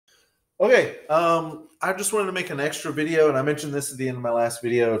Okay, I just wanted to make an extra video, and I mentioned this at the end of my last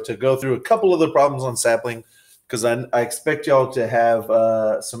video, to go through a couple of the problems on sapling, because I expect y'all to have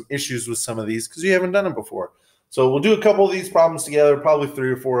some issues with some of these because you haven't done it before. So we'll do a couple of these problems together, probably 3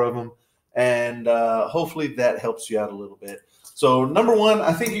 or 4 of them, and hopefully that helps you out a little bit. So number one,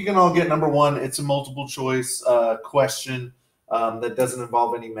 I think you can all get number one. It's a multiple choice question that doesn't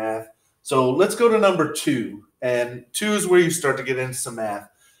involve any math. So let's go to number 2, and 2 is where you start to get into some math.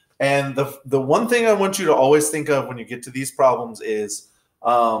 And the one thing I want you to always think of when you get to these problems is,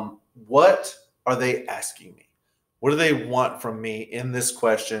 what are they asking me? What do they want from me in this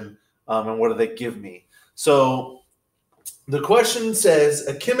question, and what do they give me? So the question says,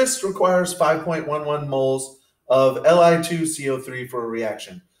 a chemist requires 5.11 moles of Li2CO3 for a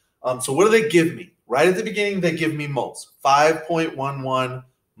reaction. So what do they give me? Right at the beginning, they give me moles, 5.11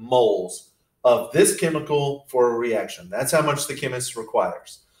 moles of this chemical for a reaction. That's how much the chemist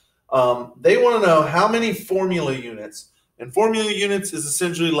requires. They want to know how many formula units, and formula units is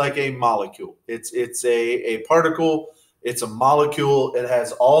essentially like a molecule. It's a particle, it's a molecule. It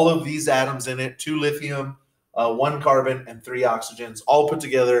has all of these atoms in it, 2 lithium, 1 carbon, and 3 oxygens, all put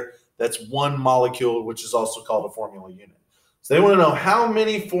together. That's one molecule, which is also called a formula unit. So they want to know how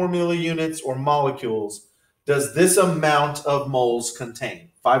many formula units or molecules does this amount of moles contain?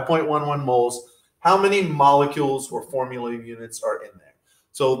 5.11 moles. How many molecules or formula units are in there?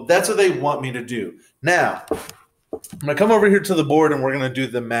 So that's what they want me to do. Now, I'm going to come over here to the board and we're going to do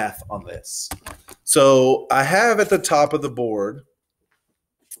the math on this. So I have at the top of the board,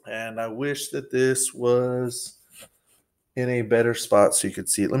 and I wish that this was in a better spot so you could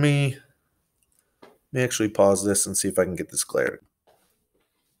see it. Let me actually pause this and see if I can get this clear.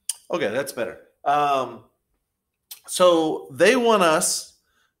 Okay, that's better. So they want us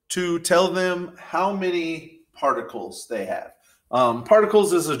to tell them how many particles they have.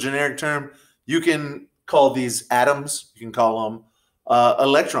 Particles is a generic term. You can call these atoms. You can call them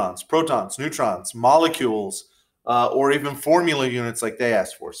electrons, protons, neutrons, molecules, or even formula units like they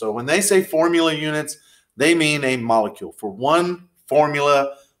asked for. So when they say formula units, they mean a molecule. For one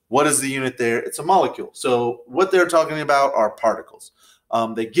formula, what is the unit there? It's a molecule. So what they're talking about are particles.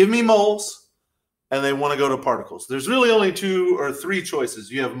 They give me moles, and they want to go to particles. There's really only 2 or 3 choices.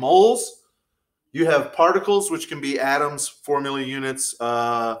 You have moles, you have particles, which can be atoms, formula units,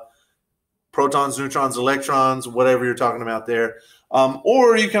 protons, neutrons, electrons, whatever you're talking about there.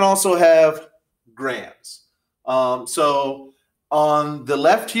 Or you can also have grams. So on the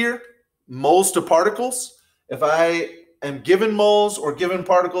left here, moles to particles. If I am given moles or given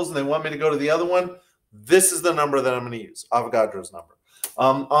particles and they want me to go to the other one, this is the number that I'm going to use, Avogadro's number.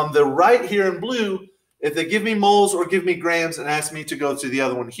 On the right here in blue, if they give me moles or give me grams and ask me to go to the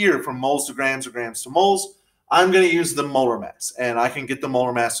other one here, from moles to grams or grams to moles, I'm going to use the molar mass, and I can get the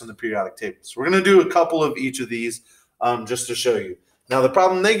molar mass from the periodic table. So we're going to do a couple of each of these just to show you. Now, the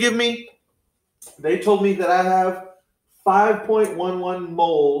problem they give me, they told me that I have 5.11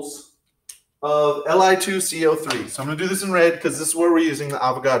 moles of Li2CO3. So I'm going to do this in red because this is where we're using the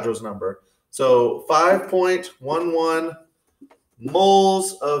Avogadro's number. So 5.11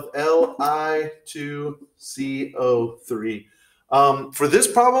 moles of Li2CO3. For this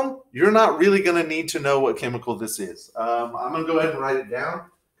problem, you're not really going to need to know what chemical this is. I'm going to go ahead and write it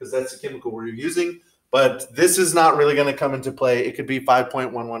down because that's the chemical we're using. But this is not really going to come into play. It could be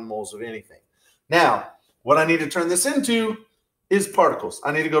 5.11 moles of anything. Now, what I need to turn this into is particles.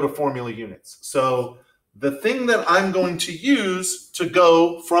 I need to go to formula units. So the thing that I'm going to use to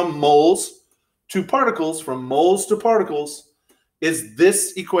go from moles to particles, is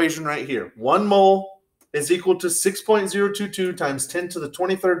this equation right here. 1 mole is equal to 6.022 times 10 to the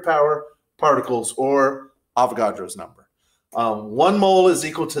 23rd power particles, or Avogadro's number. 1 mole is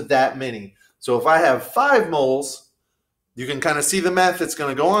equal to that many. So if I have 5 moles, you can kind of see the math that's going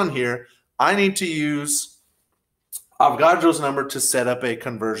to go on here. I need to use Avogadro's number to set up a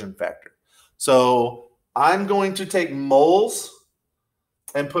conversion factor. So I'm going to take moles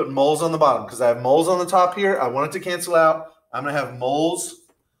and put moles on the bottom because I have moles on the top here. I want it to cancel out. I'm going to have moles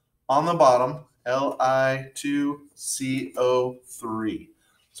on the bottom, Li2CO3.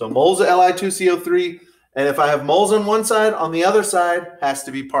 So moles of Li2CO3. And if I have moles on one side, on the other side has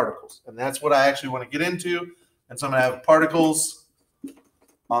to be particles. And that's what I actually want to get into. And so I'm going to have particles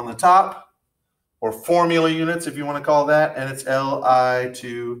on the top, or formula units if you want to call that, and it's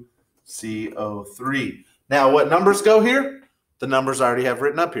Li2CO3. Now, what numbers go here? The numbers I already have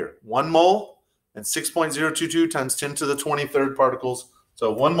written up here. 1 mole and 6.022 times 10 to the 23rd particles.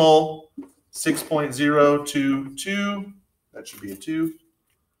 So 1 mole, 6.022, that should be a 2.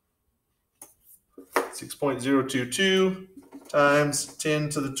 6.022 times 10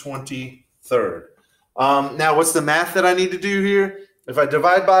 to the 23rd. Now, what's the math that I need to do here? If I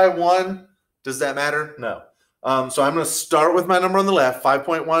divide by 1, does that matter? No. So I'm going to start with my number on the left,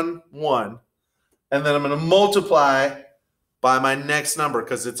 5.11, and then I'm going to multiply by my next number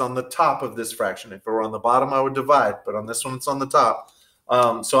because it's on the top of this fraction. If it were on the bottom, I would divide, but on this one, it's on the top.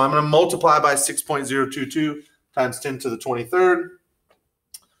 So I'm going to multiply by 6.022 times 10 to the 23rd.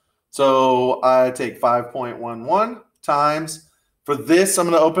 So I take 5.11 times, for this, I'm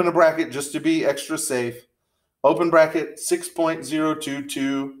going to open a bracket just to be extra safe. Open bracket,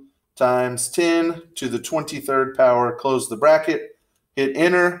 6.022 times 10 to the 23rd power, close the bracket, hit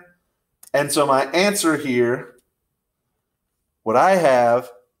enter. And so my answer here, what I have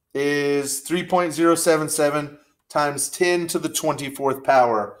is 3.077 times 10 to the 24th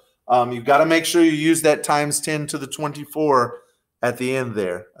power. You've got to make sure you use that times 10 to the 24 at the end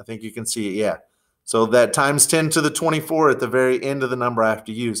there. I think you can see it, yeah. So that times 10 to the 24 at the very end of the number I have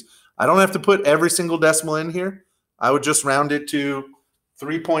to use. I don't have to put every single decimal in here. I would just round it to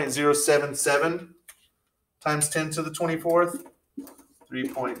 3.077 times 10 to the 24th.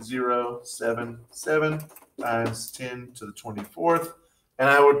 3.077 times 10 to the 24th. And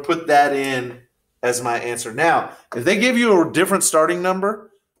I would put that in as my answer. Now, if they give you a different starting number,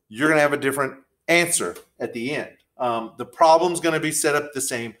 you're going to have a different answer at the end. The problem's going to be set up the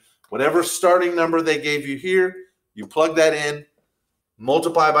same. Whatever starting number they gave you here, you plug that in,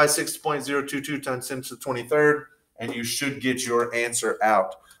 multiply by 6.022 times 10 to the 23rd, and you should get your answer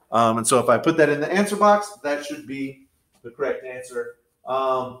out. And so if I put that in the answer box, that should be the correct answer.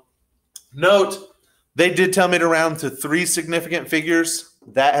 Note, they did tell me to round to 3 significant figures.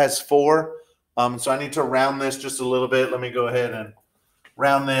 That has 4. So I need to round this just a little bit. Let me go ahead and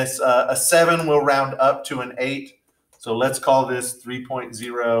round this. A 7 will round up to an 8. So let's call this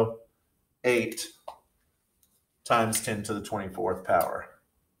 3.08 times 10 to the 24th power.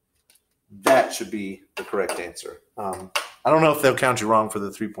 That should be the correct answer. I don't know if they'll count you wrong for the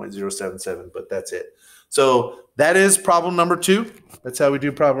 3.077, but that's it. So that is problem number 2. That's how we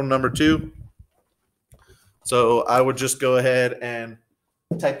do problem number 2. So I would just go ahead and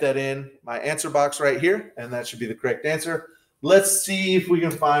type that in my answer box right here, and that should be the correct answer. Let's see if we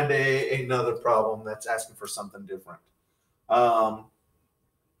can find another problem that's asking for something different.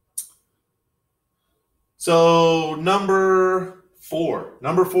 So number 4.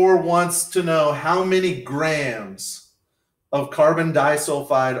 Number 4 wants to know how many grams of carbon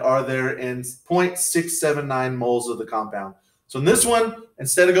disulfide are there in 0.679 moles of the compound. So in this one,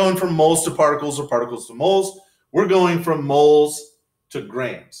 instead of going from moles to particles or particles to moles, we're going from moles to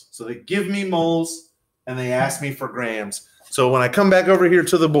grams. So they give me moles and they ask me for grams. So when I come back over here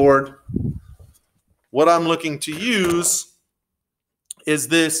to the board, what I'm looking to use is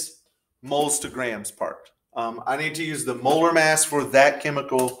this moles to grams part. I need to use the molar mass for that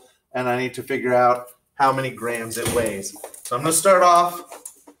chemical, and I need to figure out how many grams it weighs. So I'm going to start off,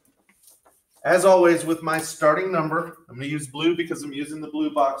 as always, with my starting number. I'm going to use blue because I'm using the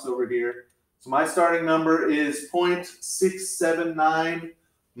blue box over here. So my starting number is 0.679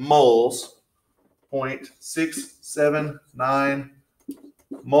 moles. 0.679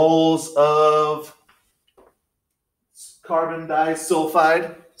 moles of carbon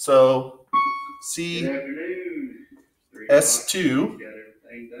disulfide. So CS2.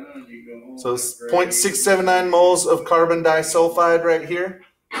 So 0.679 moles of carbon disulfide right here.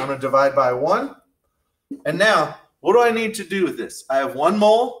 I'm going to divide by 1. And now, what do I need to do with this? I have 1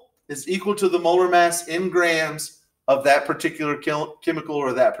 mole is equal to the molar mass in grams of that particular chemical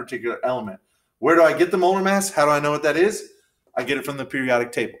or that particular element. Where do I get the molar mass? How do I know what that is? I get it from the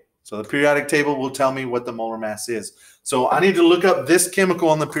periodic table. So the periodic table will tell me what the molar mass is. So I need to look up this chemical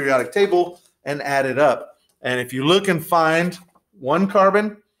on the periodic table and add it up. And if you look and find 1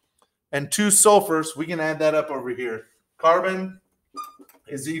 carbon and 2 sulfurs, we can add that up over here. Carbon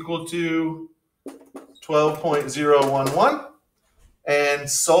is equal to 12.011 and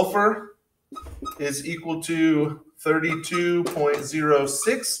sulfur is equal to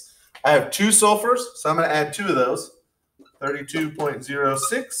 32.06. I have 2 sulfurs, so I'm going to add 2 of those.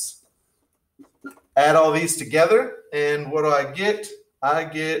 32.06. Add all these together, and what do I get? I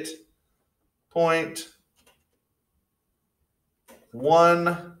get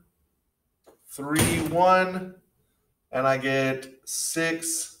 0.131, and I get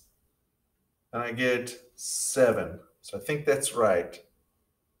 6, and I get 7. So I think that's right.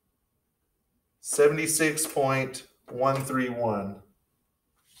 76.131.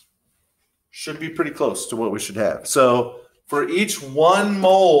 Should be pretty close to what we should have. So for each 1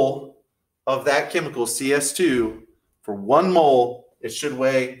 mole of that chemical, CS2, for 1 mole, it should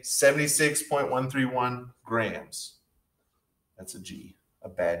weigh 76.131 grams. That's a G, a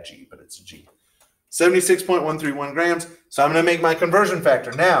bad G, but it's a G. 76.131 grams. So I'm going to make my conversion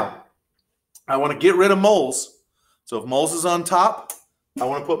factor. Now, I want to get rid of moles. So if moles is on top, I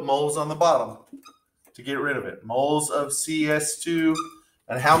want to put moles on the bottom to get rid of it. Moles of CS2.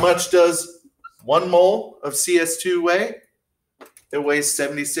 And how much does 1 mole of CS2 weigh? It weighs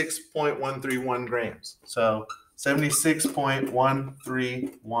 76.131 grams. So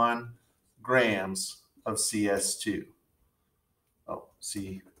 76.131 grams of CS2. Oh,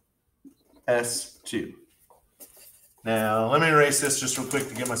 CS2. Now, let me erase this just real quick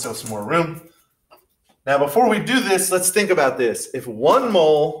to give myself some more room. Now, before we do this, let's think about this. If 1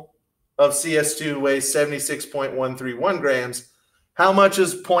 mole of CS2 weighs 76.131 grams, how much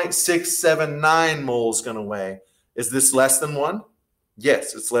is 0.679 moles going to weigh? Is this less than 1?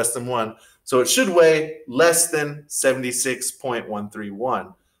 Yes, it's less than 1. So it should weigh less than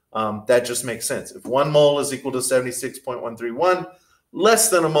 76.131. That just makes sense. If 1 mole is equal to 76.131, less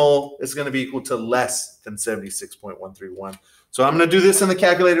than a mole is going to be equal to less than 76.131. So I'm going to do this in the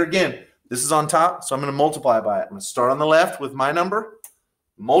calculator again. This is on top, so I'm going to multiply by it. I'm going to start on the left with my number,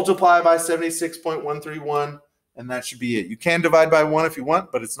 multiply by 76.131, and that should be it. You can divide by 1 if you want,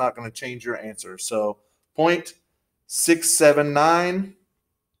 but it's not going to change your answer. So 0.679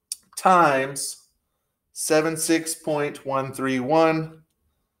 times 76.131,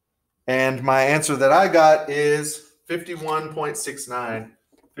 and my answer that I got is 51.69.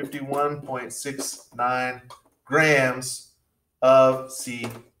 51.69 grams of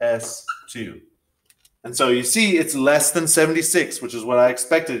CS2. And so you see it's less than 76, which is what I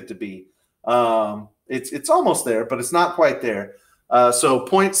expected it to be. It's almost there, but it's not quite there. So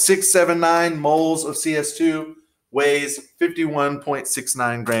 0.679 moles of CS2 weighs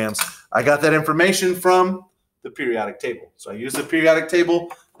 51.69 grams. I got that information from the periodic table. So I use the periodic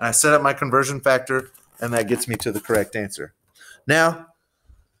table, and I set up my conversion factor, and that gets me to the correct answer. Now,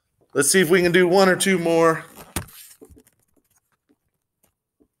 let's see if we can do 1 or 2 more.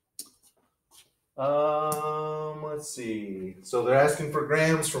 Let's see. So they're asking for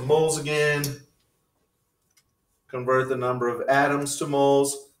grams for moles again. Convert the number of atoms to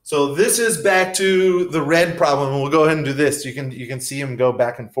moles. So this is back to the red problem, and we'll go ahead and do this. You can see them go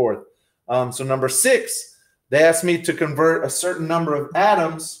back and forth. So number 6, they asked me to convert a certain number of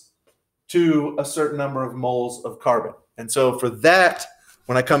atoms to a certain number of moles of carbon. And so for that,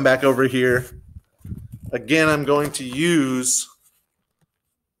 when I come back over here, again, I'm going to use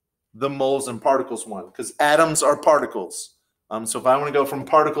the moles and particles one, because atoms are particles. So if I want to go from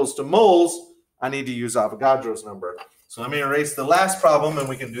particles to moles, I need to use Avogadro's number. So let me erase the last problem, and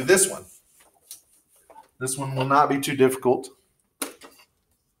we can do this one. This one will not be too difficult.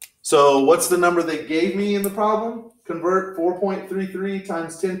 So what's the number they gave me in the problem? Convert 4.33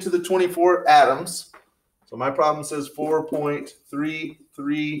 times 10 to the 24 atoms. So my problem says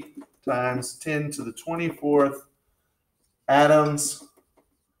 4.33 times 10 to the 24th atoms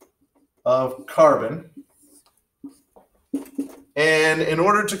of carbon. And in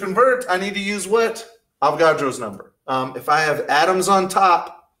order to convert, I need to use what? Avogadro's number. If I have atoms on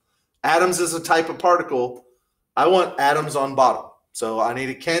top, atoms is a type of particle, I want atoms on bottom. So I need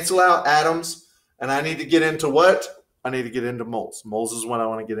to cancel out atoms, and I need to get into what? I need to get into moles. Moles is what I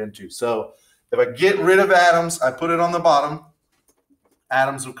want to get into. So if I get rid of atoms, I put it on the bottom,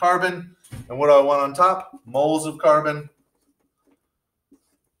 atoms of carbon. And what do I want on top? Moles of carbon.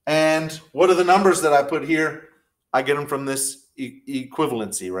 And what are the numbers that I put here? I get them from this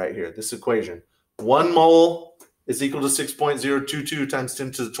equivalency right here, this equation. 1 mole is equal to 6.022 times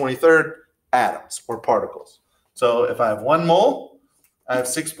 10 to the 23rd atoms or particles. So if I have 1 mole, I have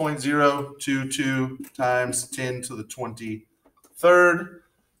 6.022 times 10 to the 23rd.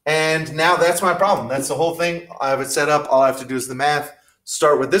 And now that's my problem. That's the whole thing. I have it set up. All I have to do is the math.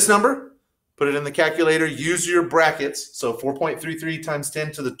 Start with this number, put it in the calculator, use your brackets. So 4.33 times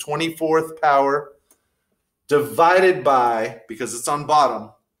 10 to the 24th power divided by, because it's on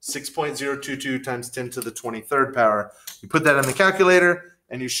bottom, 6.022 times 10 to the 23rd power. You put that in the calculator,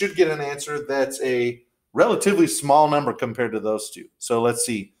 and you should get an answer that's a relatively small number compared to those two. So let's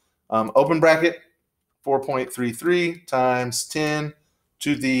see. Open bracket, 4.33 times 10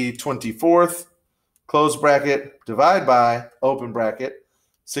 to the 24th, close bracket, divide by, open bracket,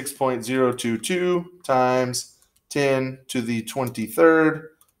 6.022 times 10 to the 23rd,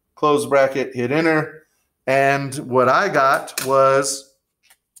 close bracket, hit enter. And what I got was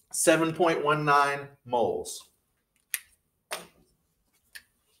 7.19 moles.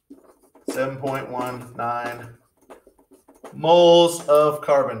 7.19 moles of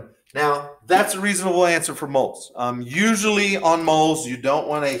carbon. Now, that's a reasonable answer for moles. Usually on moles, you don't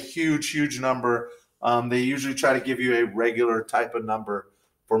want a huge, huge number They usually try to give you a regular type of number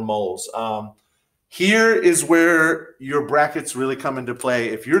for moles. Here is where your brackets really come into play.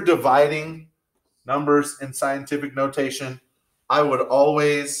 If you're dividing numbers in scientific notation, I would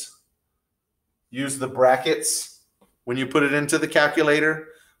always use the brackets when you put it into the calculator,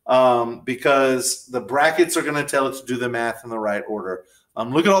 because the brackets are going to tell it to do the math in the right order.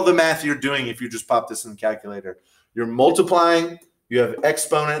 Look at all the math you're doing if you just pop this in the calculator. You're multiplying, you have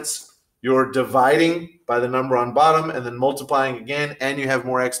exponents, you're dividing by the number on bottom and then multiplying again, and you have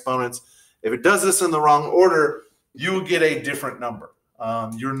more exponents. If it does this in the wrong order, you will get a different number.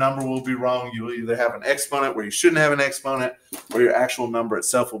 Your number will be wrong. You will either have an exponent where you shouldn't have an exponent, or your actual number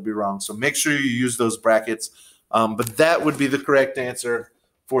itself will be wrong. So make sure you use those brackets. But that would be the correct answer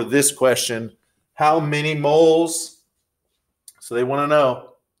for this question. How many moles? So they want to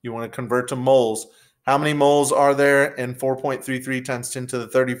know. You want to convert to moles. How many moles are there in 4.33 times 10 to the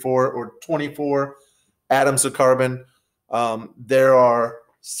 34 or 24 atoms of carbon? There are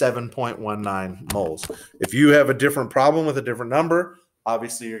 7.19 moles. If you have a different problem with a different number,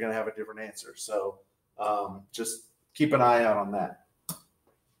 obviously you're going to have a different answer. So just keep an eye out on that.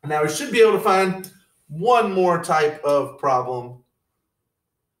 Now we should be able to find one more type of problem.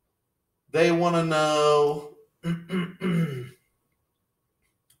 They want to know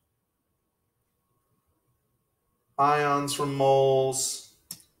ions from moles.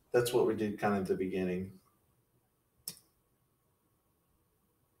 That's what we did kind of at the beginning.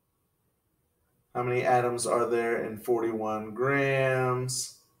 How many atoms are there in 41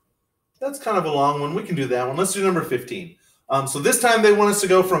 grams? That's kind of a long one. We can do that one. Let's do number 15. So this time they want us to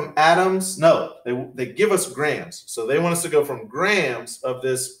go from atoms. No, they give us grams. So they want us to go from grams of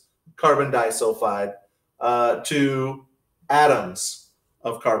this carbon disulfide to atoms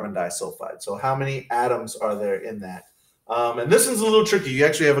of carbon disulfide. So how many atoms are there in that? And this one's a little tricky. You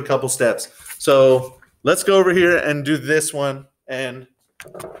actually have a couple steps. So let's go over here and do this one, and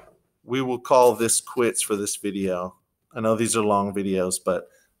we will call this quits for this video. I know these are long videos, but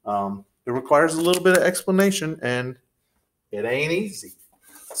it requires a little bit of explanation, and it ain't easy.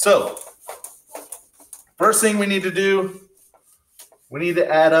 So first thing we need to do, we need to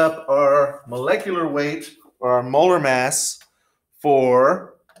add up our molecular weight or our molar mass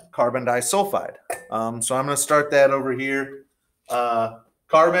for carbon disulfide. So I'm going to start that over here.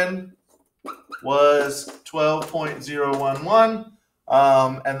 Carbon was 12.011.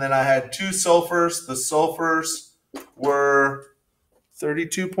 And then I had 2 sulfurs. The sulfurs were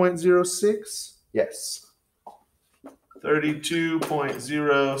 32.06. Yes.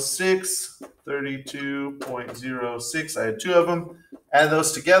 32.06. 32.06. I had 2 of them. Add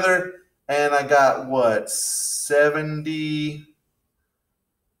those together, and I got what?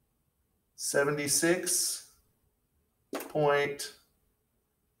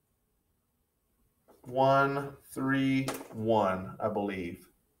 I believe.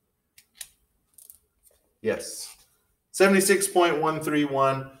 Yes,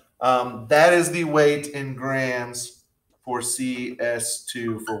 76.131. That is the weight in grams for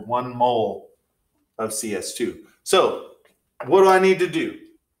CS2, for 1 mole of CS2. So what do I need to do?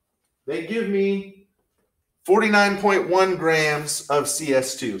 They give me 49.1 grams of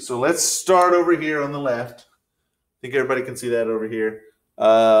CS2. So let's start over here on the left. I think everybody can see that over here.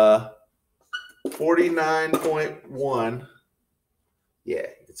 49.1. Yeah,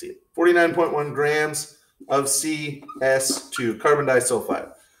 you can see it. 49.1 grams of CS2, carbon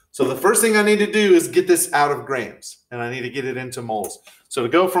disulfide. So the first thing I need to do is get this out of grams, and I need to get it into moles. So to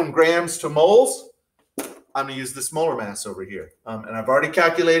go from grams to moles, I'm going to use this molar mass over here. And I've already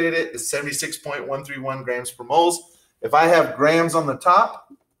calculated it. It's 76.131 grams per moles. If I have grams on the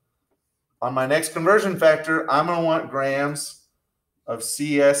top, on my next conversion factor, I'm going to want grams of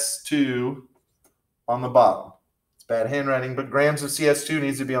CS2 on the bottom. It's bad handwriting, but grams of CS2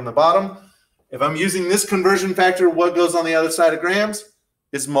 needs to be on the bottom. If I'm using this conversion factor, what goes on the other side of grams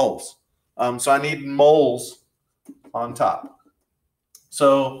is moles. So I need moles on top.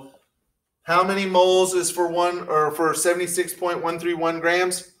 So how many moles is for 76.131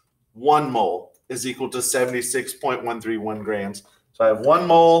 grams? 1 mole is equal to 76.131 grams. So I have 1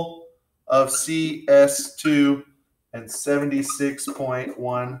 mole of CS2 and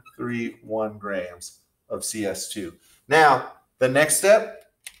 76.131 grams of CS2. Now, the next step,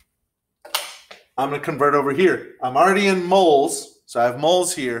 I'm going to convert over here. I'm already in moles, so I have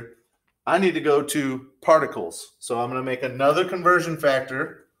moles here. I need to go to particles. So I'm going to make another conversion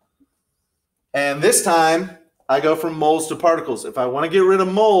factor. And this time, I go from moles to particles. If I want to get rid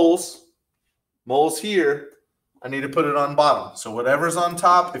of moles here, I need to put it on bottom. So whatever's on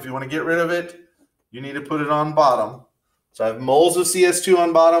top, if you want to get rid of it, you need to put it on bottom. So I have moles of CS2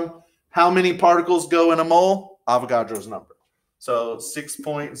 on bottom. How many particles go in a mole? Avogadro's number. So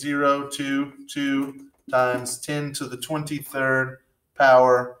 6.022 times 10 to the 23rd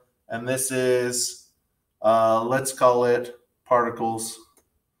power. And this is, let's call it particles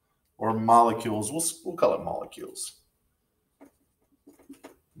or molecules. We'll call it molecules.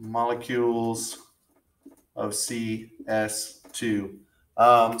 Molecules of CS2.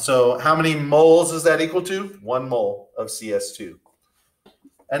 So how many moles is that equal to? 1 mole of CS2.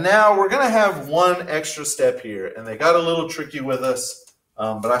 And now we're going to have one extra step here. And they got a little tricky with us,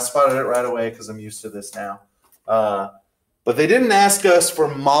 but I spotted it right away because I'm used to this now. But they didn't ask us for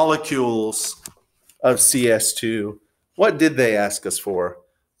molecules of CS2. What did they ask us for?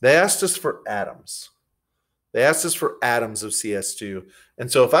 They asked us for atoms. They asked us for atoms of CS2. And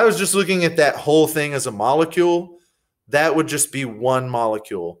so if I was just looking at that whole thing as a molecule, that would just be one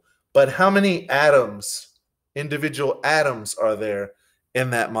molecule. But how many atoms, individual atoms, are there in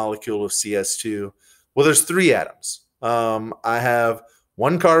that molecule of CS2? Well, there's 3 atoms. I have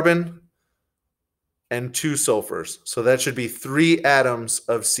 1 carbon and 2 sulfurs. So that should be 3 atoms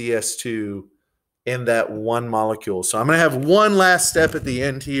of CS2 in that one molecule. So I'm going to have one last step at the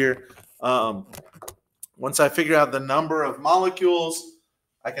end here. Once I figure out the number of molecules,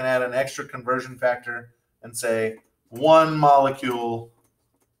 I can add an extra conversion factor and say 1 molecule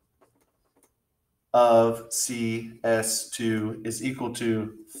of CS2 is equal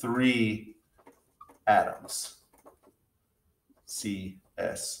to 3 atoms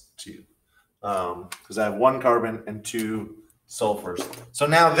CS2, because I have 1 carbon and 2 sulfurs. So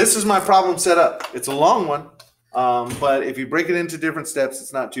now this is my problem set up. It's a long one, but if you break it into different steps,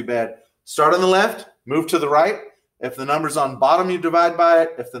 it's not too bad. Start on the left, move to the right. If the number's on bottom, you divide by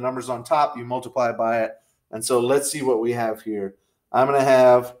it. If the number's on top, you multiply by it. And so let's see what we have here. I'm going to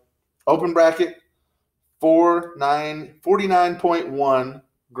have, open bracket, 49.1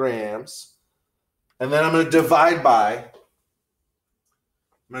 grams. And then I'm going to divide by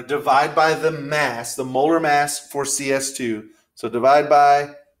the mass, the molar mass for CS2. So divide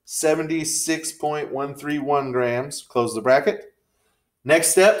by 76.131 grams. Close the bracket. Next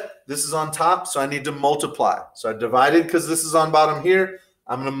step, this is on top, so I need to multiply. So I divided because this is on bottom here.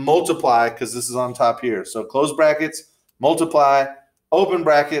 I'm going to multiply because this is on top here. So close brackets, multiply, open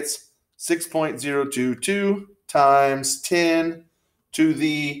brackets, 6.022 times 10 to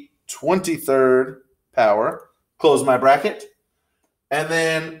the 23rd power. Close my bracket. And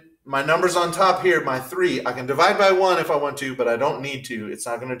then my numbers on top here, my 3, I can divide by 1 if I want to, but I don't need to. It's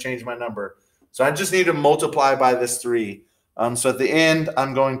not going to change my number. So I just need to multiply by this 3. So at the end,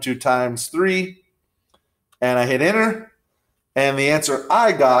 I'm going to times 3, and I hit enter. And the answer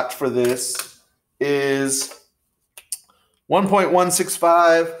I got for this is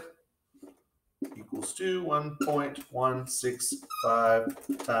 1.165 equals to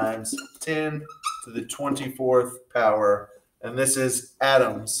 1.165 times 10 to the 24th power. And this is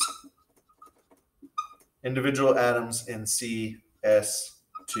atoms, individual atoms in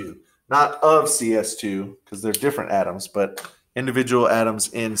CS2. Not of CS2, because they're different atoms, but individual atoms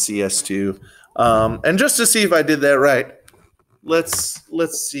in CS2. And just to see if I did that right, let's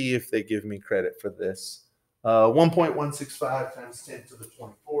see if they give me credit for this. 1.165 times 10 to the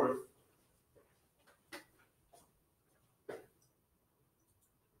 24th.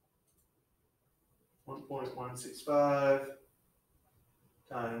 .165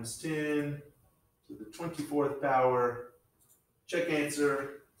 times 10 to the 24th power. Check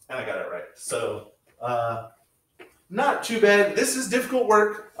answer. And I got it right. So not too bad. This is difficult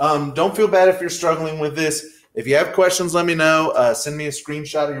work. Don't feel bad if you're struggling with this. If you have questions, let me know. Send me a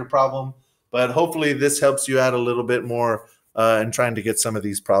screenshot of your problem. But hopefully this helps you out a little bit more in trying to get some of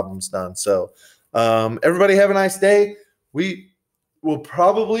these problems done. So everybody have a nice day. We will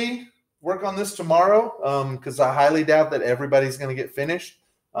probably work on this tomorrow because I highly doubt that everybody's going to get finished.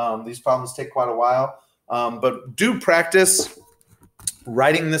 These problems take quite a while. But do practice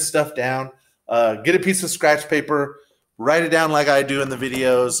writing this stuff down. Get a piece of scratch paper, write it down like I do in the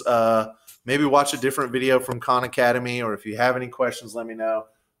videos. Maybe watch a different video from Khan Academy, or if you have any questions, let me know.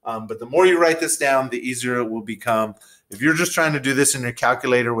 But the more you write this down, the easier it will become. If you're just trying to do this in your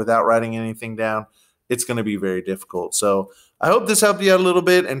calculator without writing anything down, it's going to be very difficult. So I hope this helped you out a little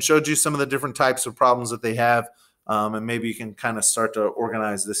bit and showed you some of the different types of problems that they have. And maybe you can kind of start to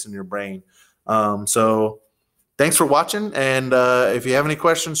organize this in your brain. So thanks for watching. And if you have any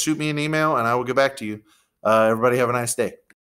questions, shoot me an email and I will get back to you. Everybody have a nice day.